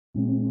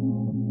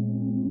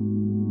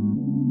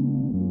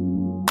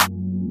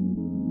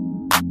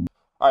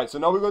Alright, so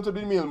now we're going to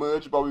do the mail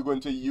merge, but we're going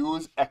to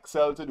use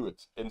Excel to do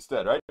it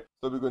instead, right?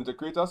 So we're going to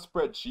create a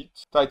spreadsheet,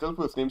 title,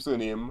 first name,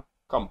 surname,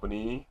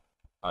 company,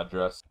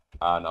 address,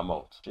 and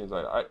amount. Change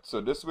that. Alright,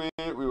 so this way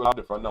we will have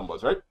different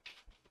numbers, right?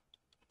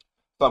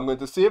 So I'm going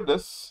to save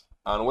this,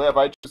 and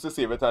wherever I choose to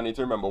save it, I need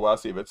to remember where I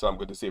save it, so I'm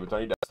going to save it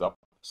on the desktop.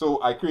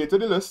 So I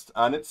created the list,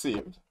 and it's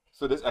saved.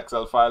 So this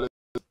Excel file is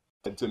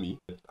sent to me.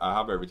 I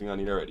have everything I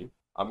need already.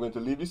 I'm going to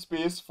leave the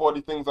space for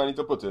the things I need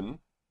to put in.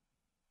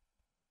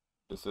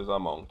 This is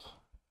amount.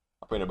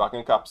 I'm putting it back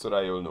in caps so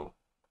that you'll know.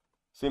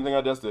 Same thing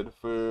I just did.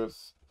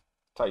 First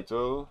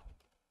title,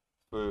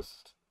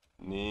 first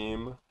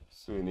name,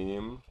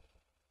 surname,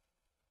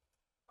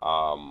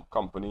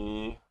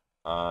 company,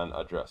 and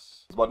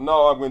address. But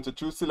now I'm going to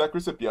choose select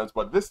recipients,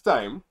 but this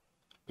time,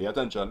 pay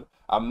attention,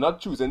 I'm not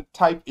choosing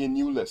type a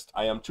new list.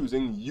 I am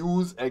choosing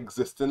use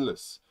existing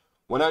list.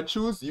 When I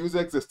choose use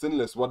existing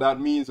list, what that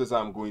means is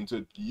I'm going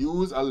to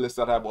use a list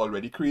that I've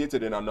already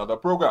created in another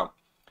program.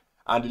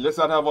 And the list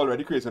that I've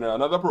already created in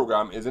another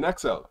program is in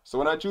Excel. So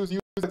when I choose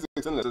use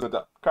existing list, it's going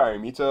to carry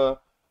me to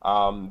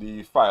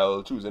the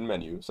file choosing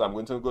menu. So I'm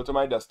going to go to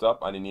my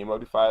desktop, and the name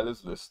of the file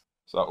is list.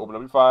 So I open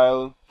up the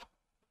file,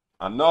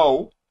 and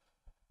now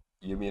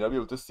you may not be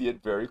able to see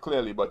it very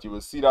clearly, but you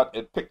will see that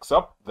it picks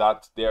up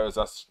that there is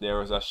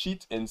a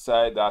sheet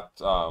inside that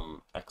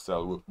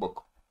Excel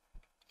workbook.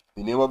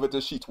 The name of it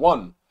is sheet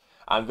 1,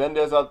 and then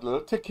there's a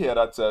little tick here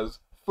that says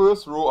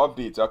first row of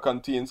data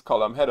contains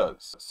column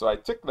headers. So I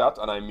tick that,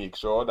 and I make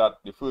sure that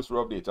the first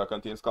row of data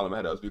contains column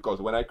headers,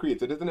 because when I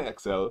created it in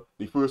Excel,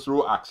 the first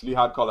row actually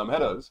had column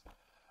headers.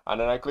 And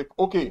then I click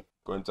OK.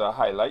 Going to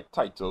highlight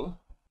title,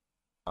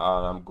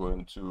 and I'm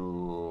going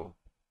to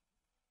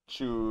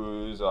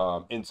choose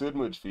insert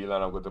merge field,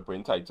 and I'm going to put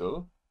in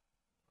title.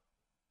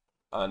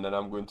 And then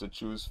I'm going to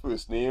choose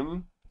first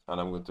name, and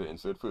I'm going to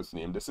insert first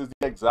name. This is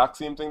the exact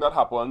same thing that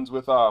happens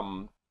with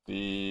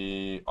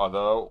the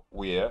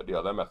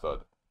other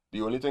method.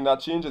 The only thing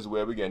that changes is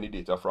where we get the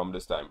data from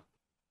this time.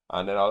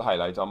 And then I'll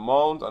highlight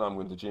amount, and I'm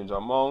going to change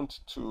amount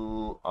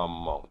to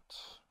amount.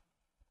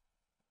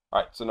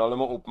 Alright, so now let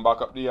me open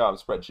back up the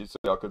spreadsheet so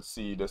y'all could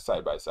see this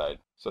side by side.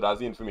 So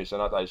that's the information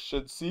that I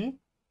should see.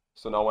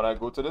 So now when I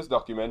go to this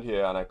document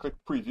here and I click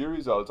preview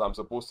results, I'm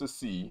supposed to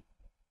see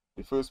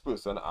the first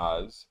person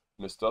as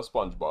Mr.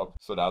 SpongeBob.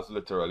 So that's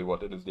literally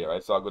what it is there,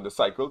 right? So I'm going to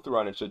cycle through,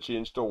 and it should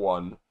change to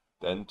 1,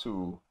 then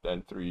 2,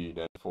 then 3,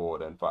 then 4,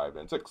 then 5,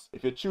 then 6.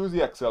 If you choose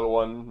the Excel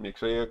one, make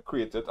sure you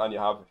create it and you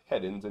have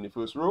headings in the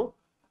first row,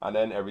 and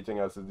then everything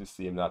else is the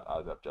same that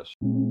as I've just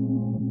shown.